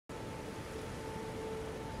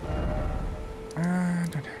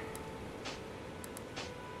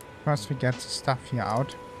First we get the stuff here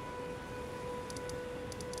out.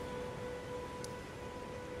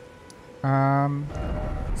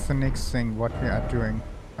 It's the next thing what we are doing.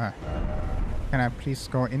 Can I please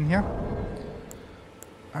go in here?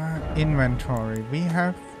 Inventory. We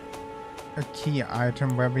have a key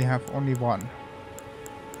item where we have only one.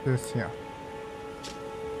 This here.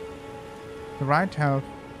 The right half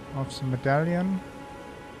of the medallion.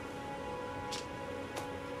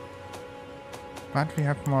 But we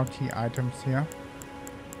have more key items here.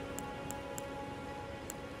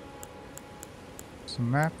 The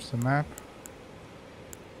map, the map.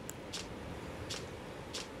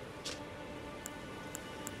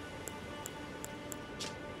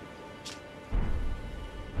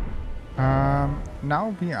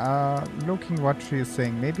 Now we are looking what she is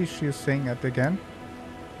saying. Maybe she is saying it again.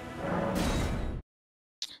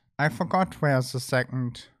 I forgot where the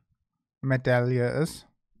second medallion is.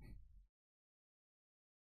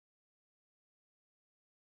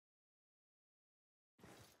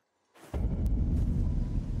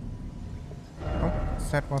 Oh,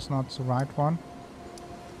 that was not the right one.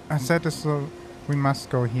 That is the... We must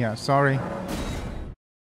go here. Sorry.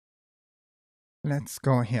 Let's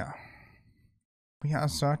go here. We are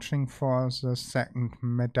searching for the second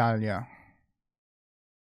medallion.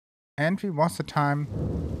 And we was a time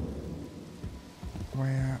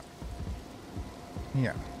where...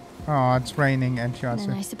 Here. Oh, it's raining and you are...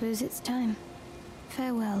 Then I suppose it's time.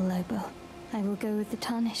 Farewell, Lobo. I will go with the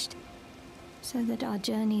Tarnished, so that our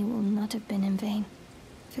journey will not have been in vain.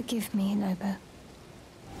 Forgive me, Lobo.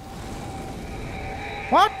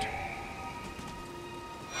 What?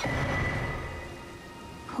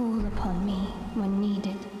 Call upon me when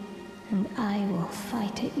needed, and I will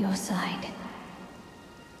fight at your side.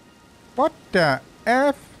 What the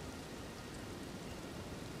F?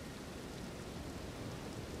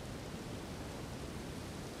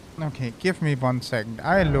 Okay, give me 1 second.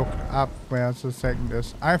 I looked up where the second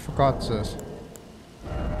is. I forgot this.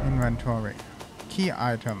 Inventory. Key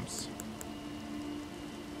items.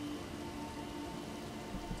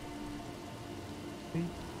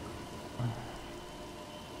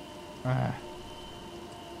 Uh,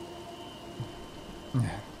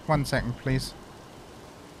 1 second, please.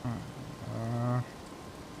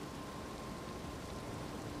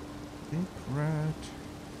 Secret.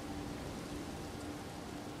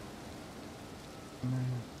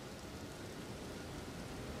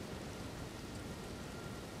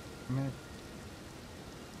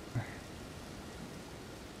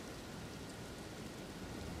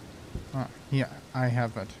 Here, I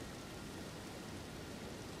have it.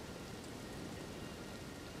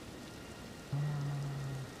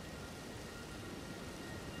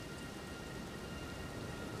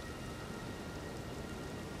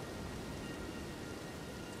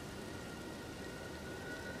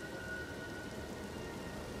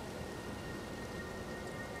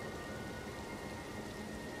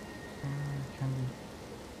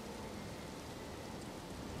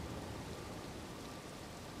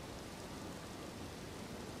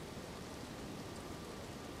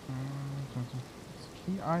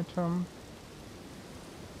 Key item.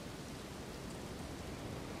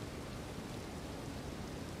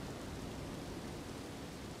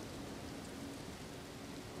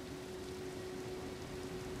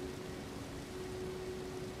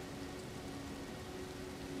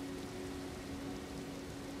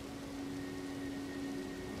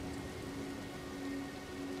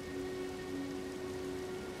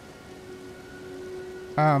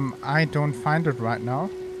 I don't find it right now.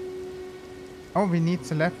 Oh, we need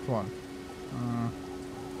the left one.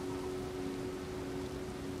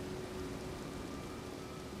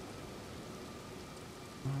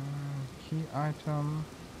 Key item.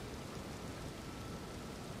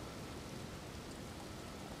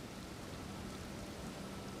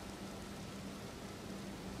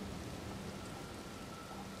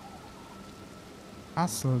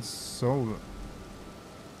 Hustle soul.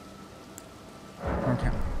 Okay.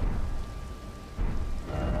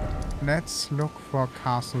 Let's look for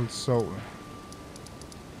Castle Soul.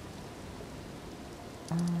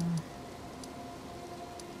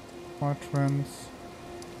 Portraits.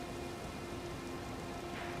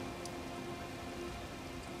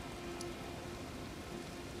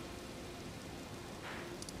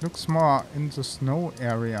 Looks more in the snow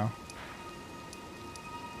area.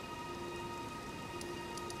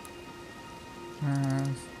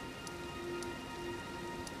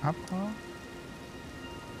 Upper.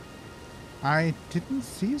 I didn't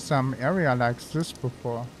see some area like this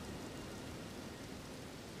before.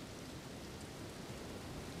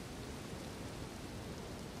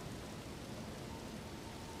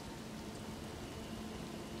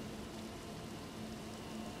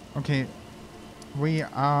 Okay. We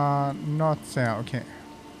are not there. Okay.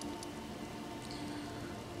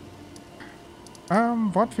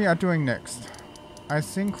 What we are doing next? I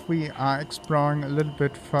think we are exploring a little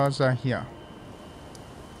bit further here.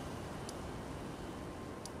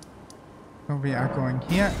 So we are going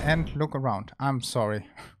here and look around. I'm sorry.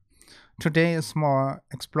 Today is more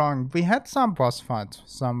exploring. We had some boss fights,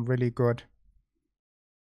 some really good.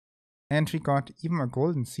 And we got even a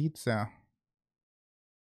golden seed there.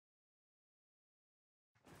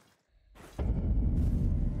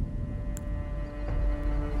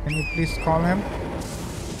 Can you please call him?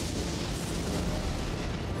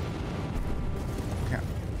 Okay.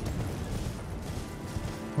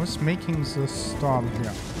 Who's making the storm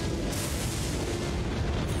here?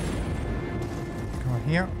 Go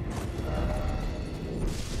here.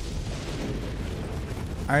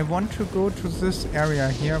 I want to go to this area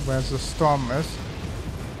here where the storm is.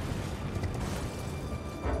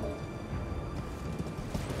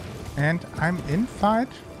 And I'm in fight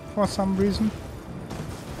for some reason.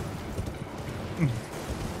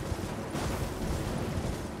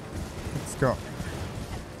 Let's go.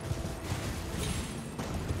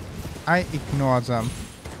 I ignore them.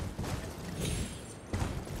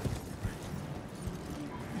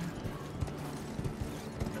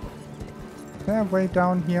 They're way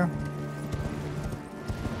down here.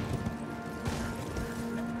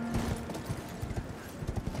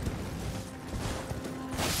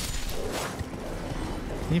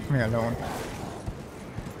 Leave me alone.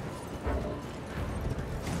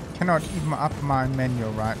 Cannot even up my menu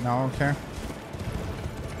right now, okay?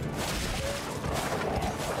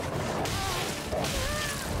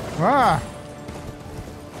 Ah!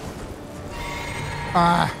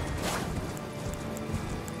 Ah!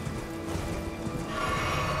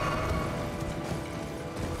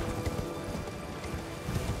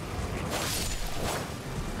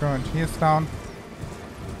 Good, he's down.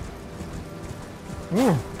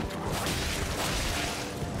 Ooh!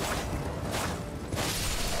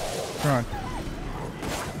 Good.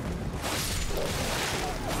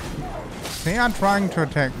 They are trying to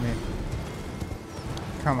attack me.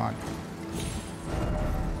 Come on.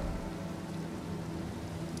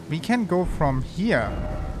 We can go from here.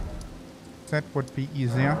 That would be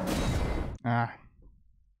easier. Ah.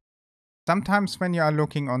 Sometimes when you are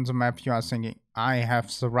looking on the map, you are thinking, I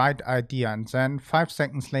have the right idea. And then 5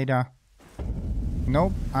 seconds later,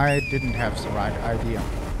 nope, I didn't have the right idea.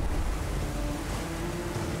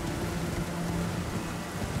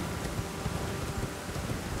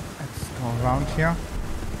 Let's go around here.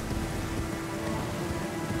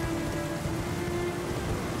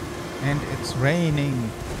 And it's raining.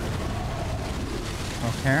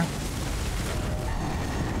 Okay.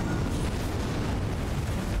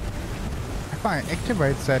 Have I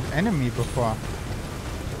activated that enemy before?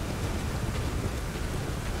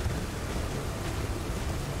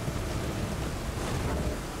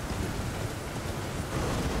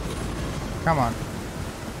 Come on.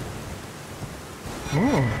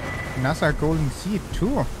 Ooh, another golden seed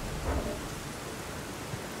too.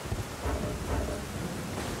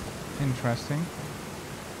 Interesting.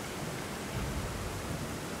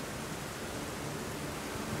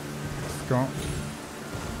 Let's go.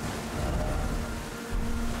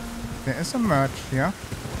 There is a merge here.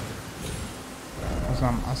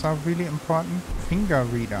 Some other really important finger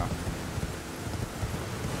reader.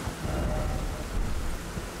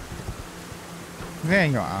 There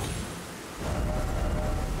you are.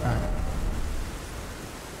 Ah.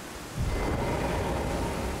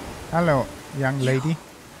 Hello, young lady.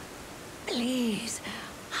 Please,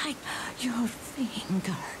 hide your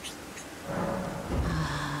fingers.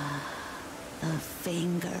 The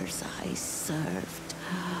fingers I served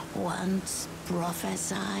once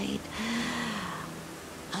prophesied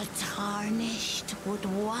a tarnished would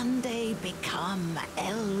one day become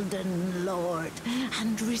Elden Lord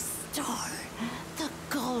and restore the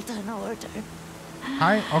Golden Order.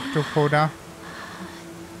 Hi, Octopoda.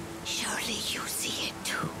 Surely you see it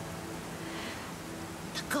too.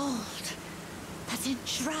 The gold that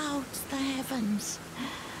enshrouds the heavens.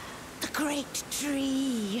 The great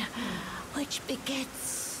tree which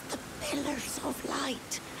begets the pillars of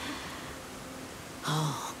light.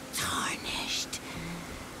 Oh, tarnished,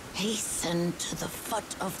 hasten to the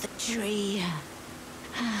foot of the tree.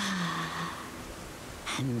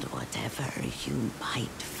 And whatever you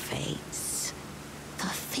might face, the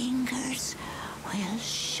fingers will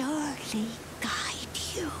surely guide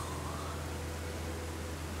you.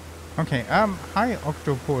 Okay, hi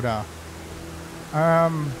Octopoda.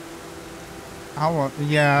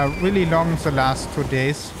 Yeah, really long the last 2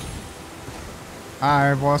 days.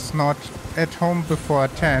 I was not at home before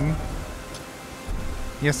 10.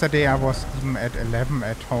 Yesterday I was even at 11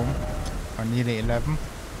 at home, or nearly 11.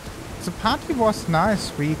 The party was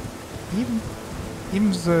nice. We even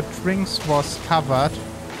the drinks was covered,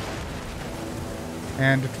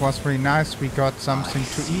 and it was really nice. We got something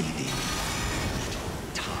to eat.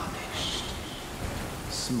 Tarnished,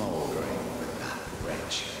 smoldering with that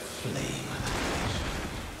wretched flame.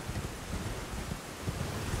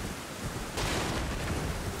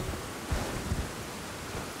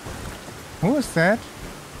 Who is that?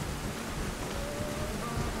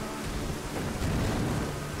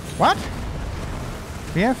 What?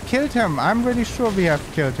 We have killed him. I'm really sure we have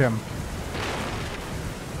killed him.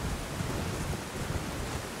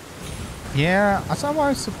 Yeah,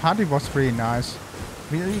 otherwise the party was really nice.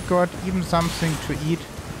 We got even something to eat.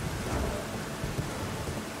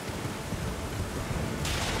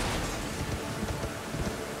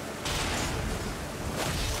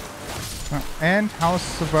 And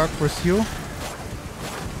how's the work with you?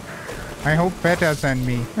 I hope better than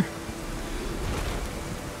me.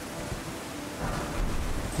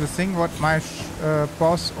 The thing what my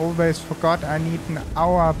boss always forgot, I need an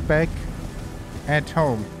hour back at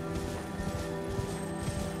home.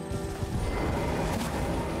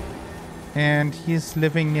 And he's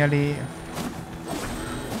living nearly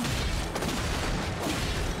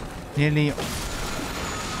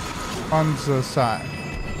on the side.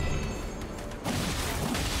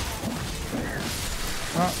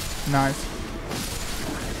 Oh, nice.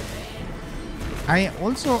 I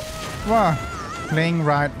also playing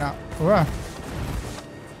right now.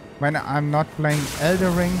 When I'm not playing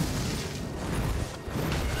Elden Ring.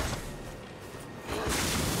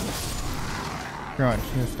 Good,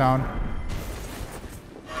 he's down.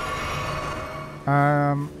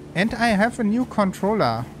 And I have a new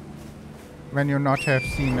controller. When you not have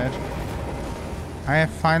seen it. I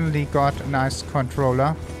have finally got a nice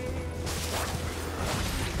controller.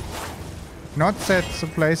 Not that the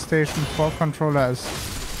PlayStation 4 controller is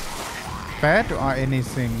bad or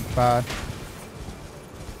anything, but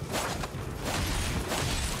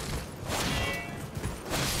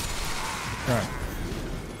good.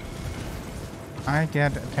 I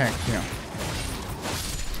get attacked here.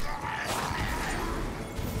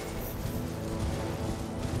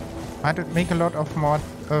 But it make a lot of more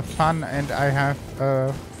fun, and I have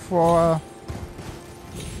 4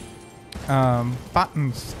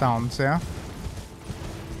 buttons down there.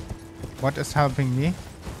 What is helping me?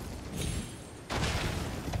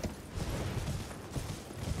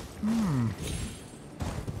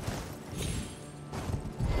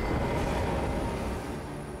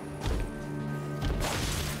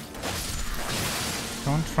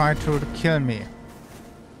 Don't try to kill me.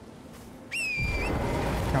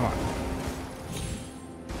 Come on.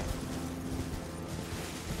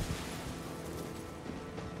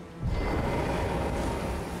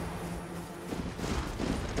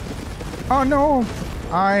 Oh no!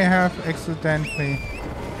 I have accidentally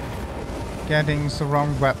getting the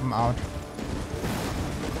wrong weapon out.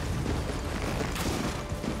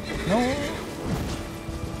 No!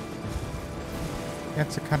 Get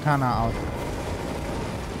the katana out.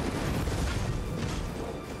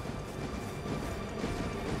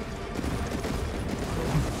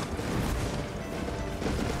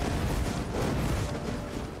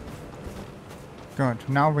 Good.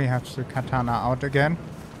 Now we have the katana out again.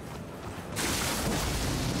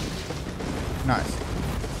 Nice.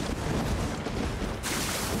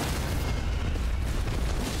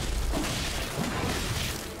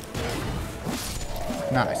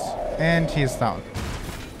 Nice. And he's down.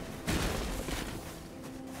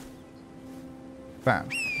 Bam.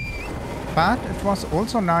 But it was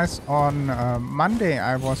also nice on Monday.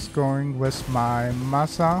 I was going with my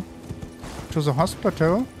mother to the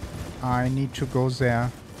hospital. I need to go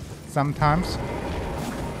there sometimes.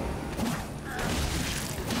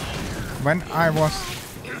 When I was...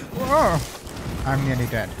 Whoa! I'm nearly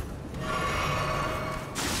dead.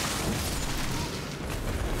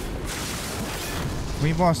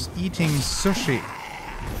 We was eating sushi.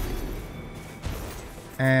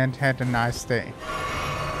 And had a nice day.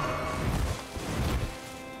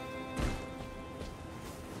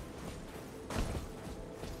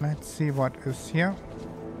 Let's see what is here.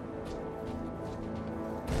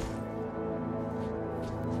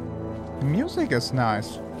 The music is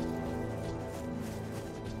nice.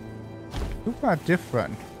 Super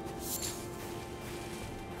different.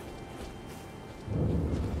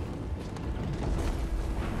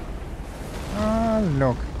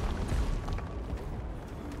 Look.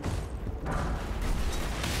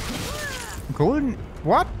 Golden...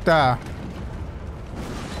 What the...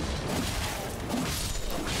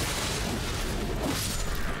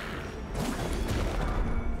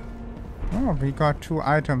 Oh, we got 2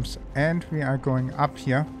 items and we are going up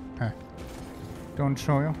here. Don't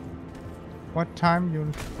show you. What time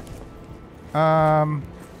you...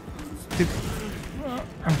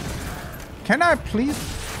 Can I please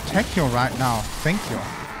take you right now? Thank you.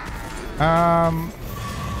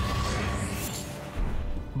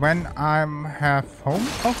 When I'm have home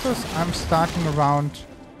office, I'm starting around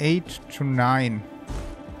 8 to 9.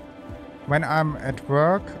 When I'm at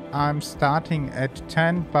work, I'm starting at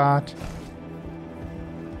 10, but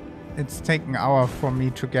it's taking an hour for me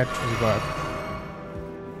to get to work.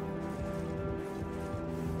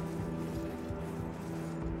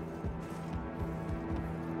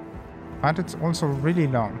 But it's also really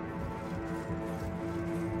long.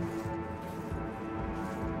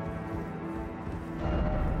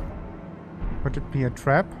 Would it be a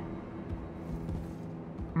trap?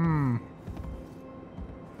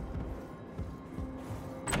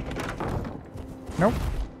 Nope.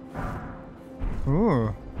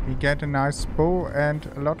 Ooh, we get a nice bow and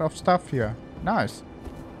a lot of stuff here. Nice.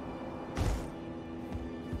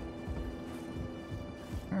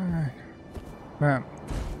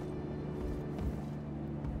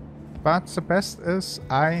 But the best is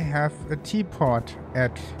I have a teapot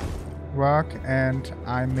at work and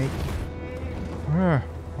I make... I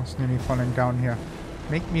was nearly falling down here.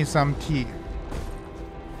 Make me some tea.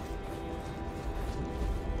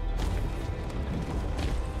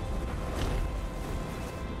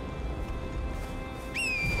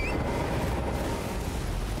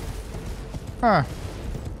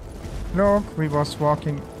 Look, we was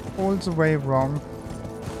walking all the way wrong.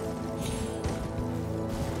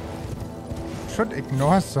 Should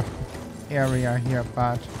ignore the area here,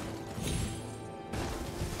 but...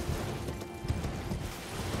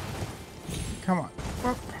 Come on.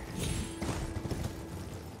 Whoop.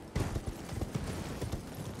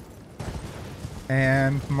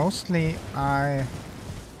 And mostly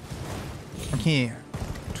Okay,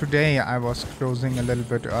 today I was closing a little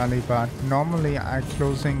bit early, but normally I'm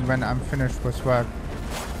closing when I'm finished with work.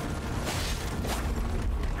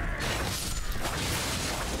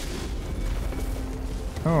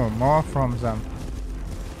 Oh, more from them.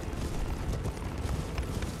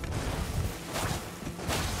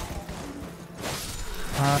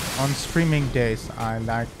 But on streaming days, I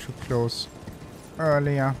like to close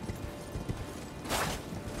earlier.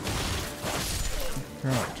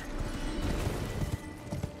 Good.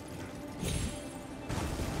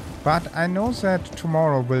 But I know that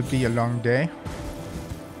tomorrow will be a long day.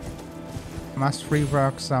 Must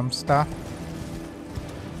rework some stuff.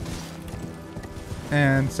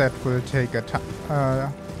 And that will take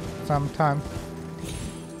some time.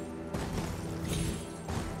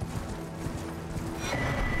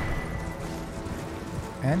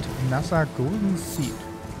 And another golden seed.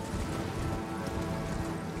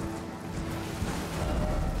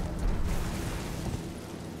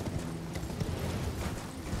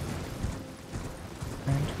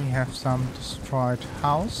 And we have some destroyed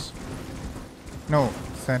house. No,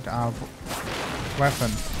 that are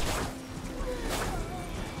weapons.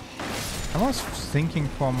 I was thinking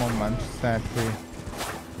for a moment that we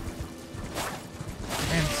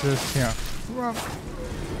end this here.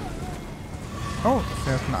 Oh,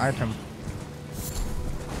 there's an item.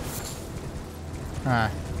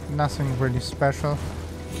 Nothing really special.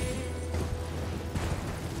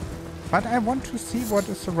 But I want to see what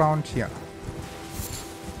is around here.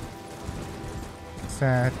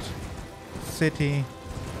 That city.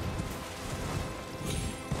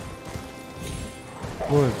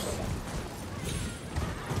 Wolves.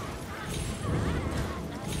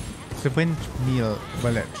 The Windmill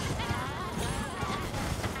Village.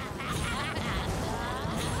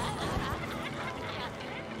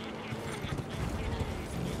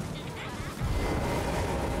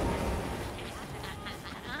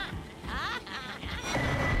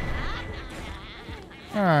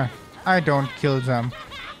 I don't kill them.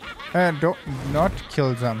 Not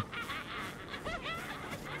kill them.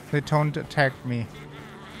 They don't attack me.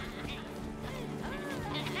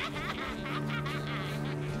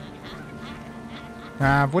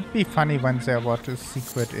 Would be funny when there was a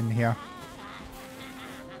secret in here.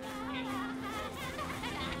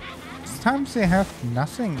 This time they have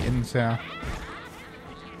nothing in there.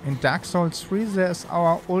 In Dark Souls 3 there's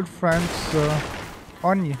our old friend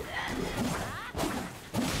Oni.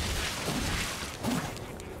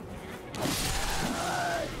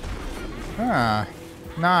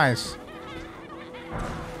 Nice.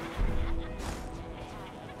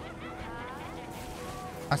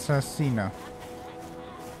 Assassina.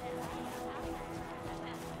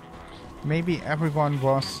 Maybe everyone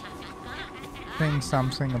was saying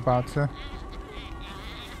something about the...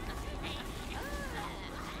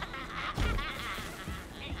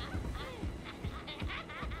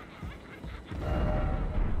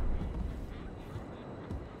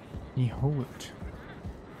 Behold.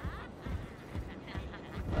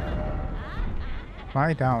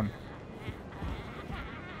 Lie down.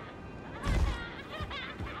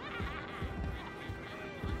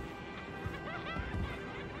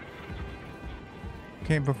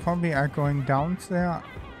 Okay, before we are going down there...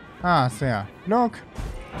 Ah, there. Look!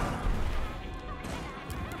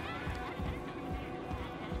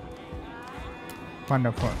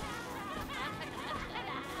 Wonderful.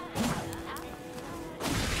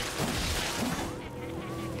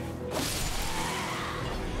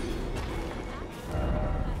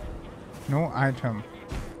 No item.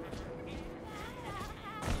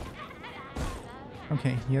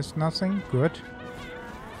 Okay, here's nothing. Good.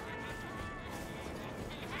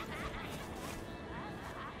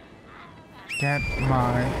 Get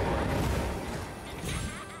my...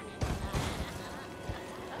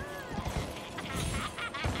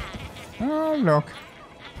 Oh, look.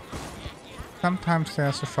 Sometimes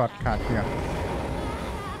there's a shortcut here.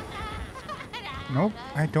 Nope,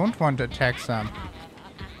 I don't want to attack them.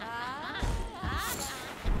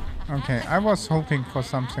 Okay, I was hoping for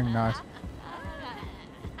something nice.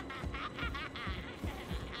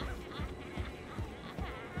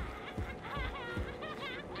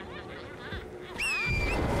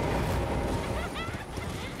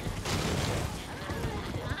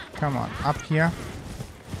 Come on, up here.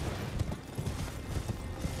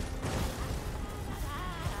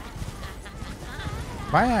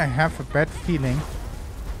 Why I have a bad feeling.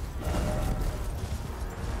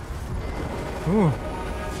 Ooh.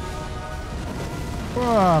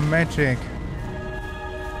 Oh, magic.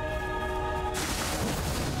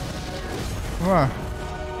 Whoa.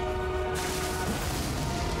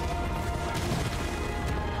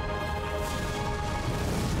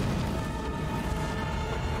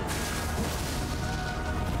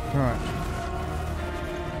 Good.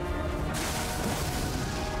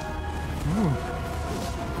 Ooh.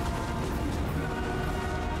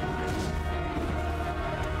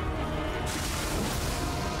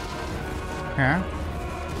 Yeah.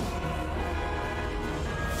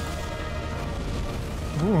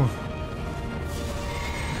 Ooh.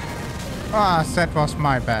 Ah, that was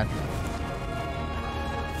my bad.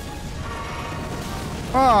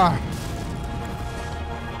 Ah.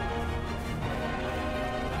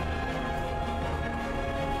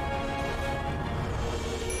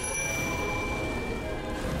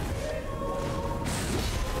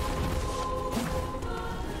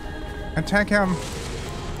 Attack him.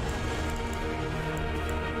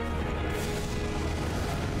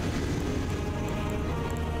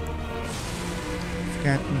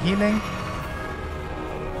 Get healing.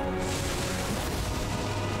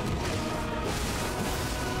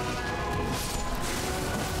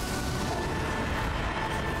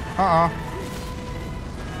 Uh-oh.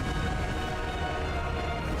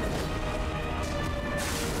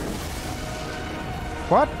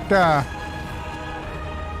 What the?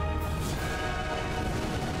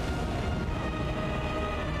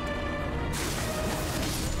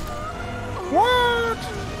 What?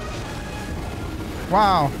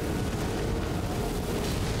 Wow.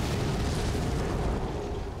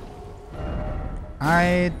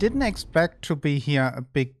 I didn't expect to be here a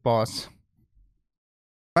big boss.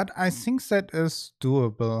 But I think that is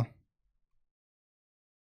doable.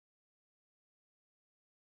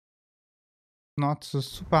 Not the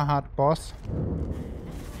super hard boss.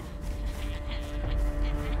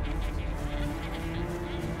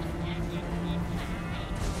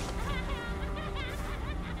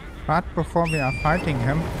 But before we are fighting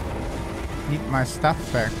him, need my stuff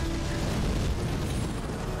back.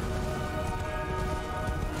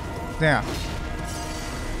 There.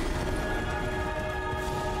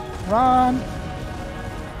 Run!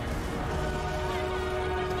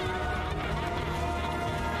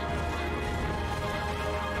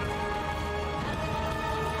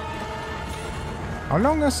 How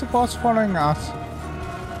long is the boss following us?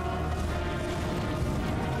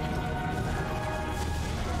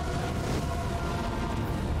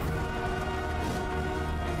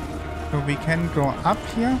 So we can go up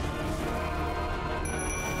here.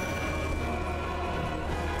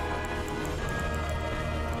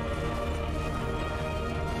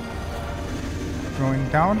 Going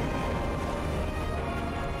down.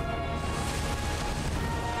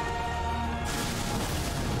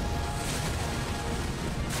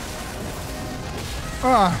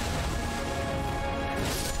 Ah!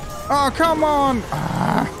 Oh, come on!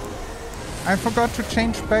 Ah! I forgot to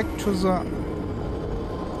change back to the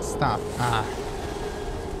stuff. Ah.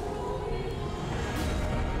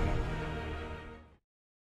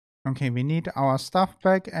 Okay, we need our stuff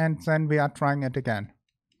back and then we are trying it again.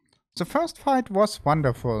 The first fight was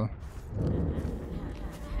wonderful.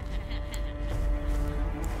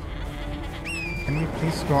 Can we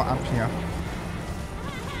please go up here?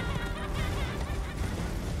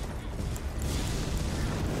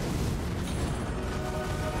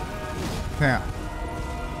 There.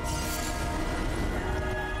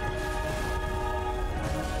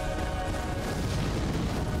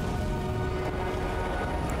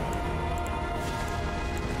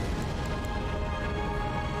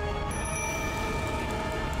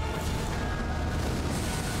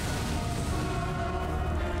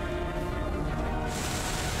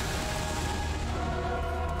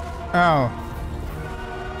 Oh.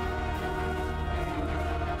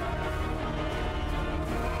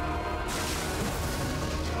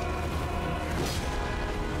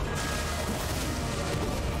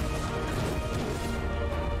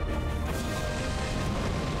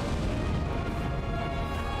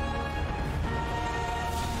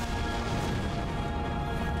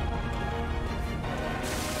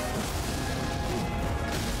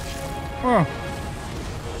 Oh.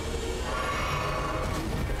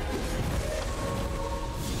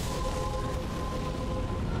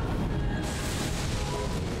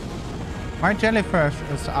 My jellyfish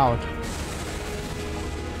is out.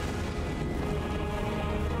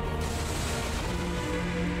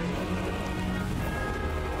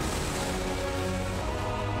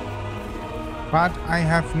 But I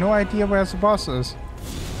have no idea where the boss is.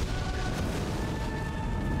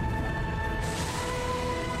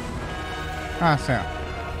 Ah, there.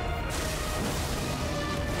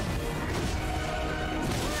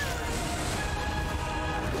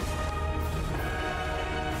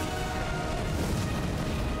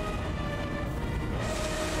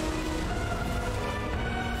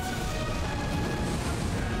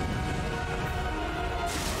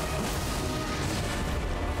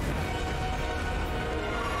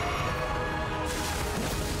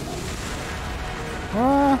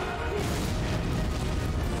 Ah.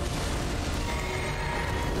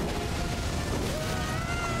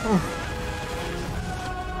 Oof.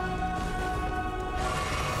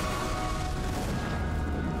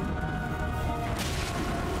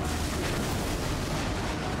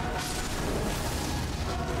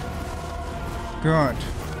 Good.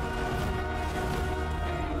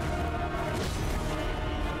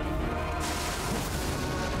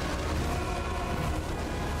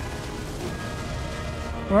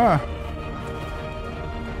 Ah.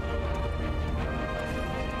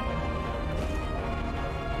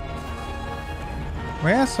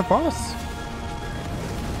 Where's the boss?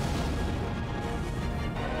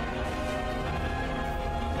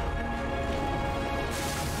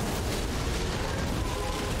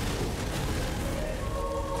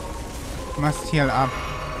 Must heal up.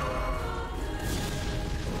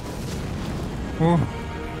 Oh.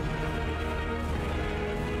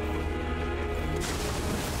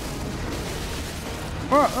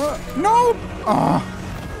 No! Oh.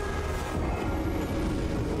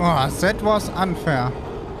 Oh, that was unfair.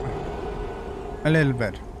 A little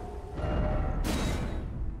bit.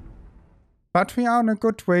 But we are on a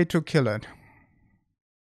good way to kill it.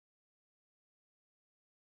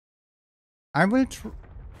 I will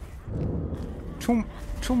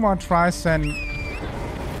two more tries, then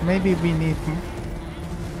maybe we need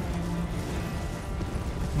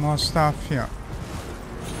more stuff here.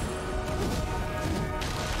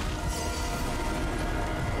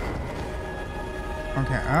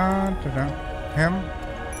 Okay, him.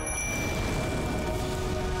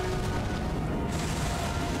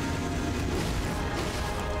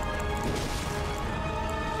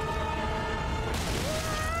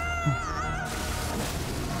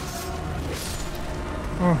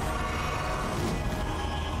 Oh.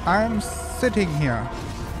 I'm sitting here.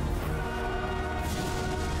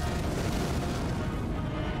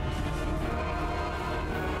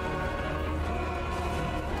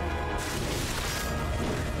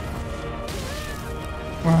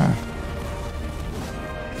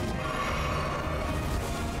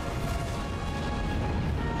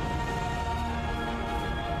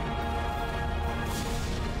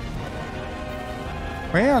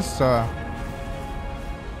 Where's the...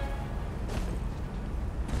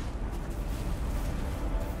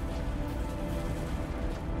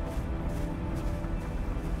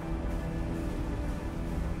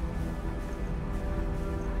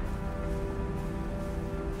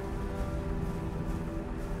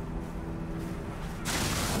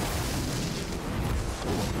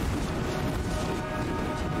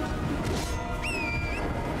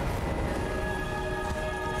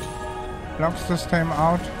 block system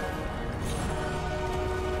out.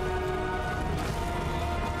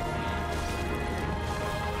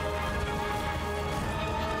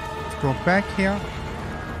 Go back here.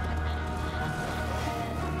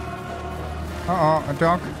 Uh-oh, a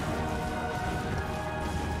dog.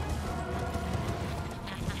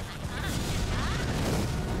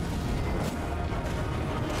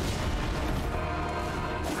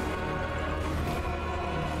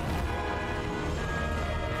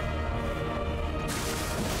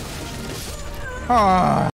 Ah.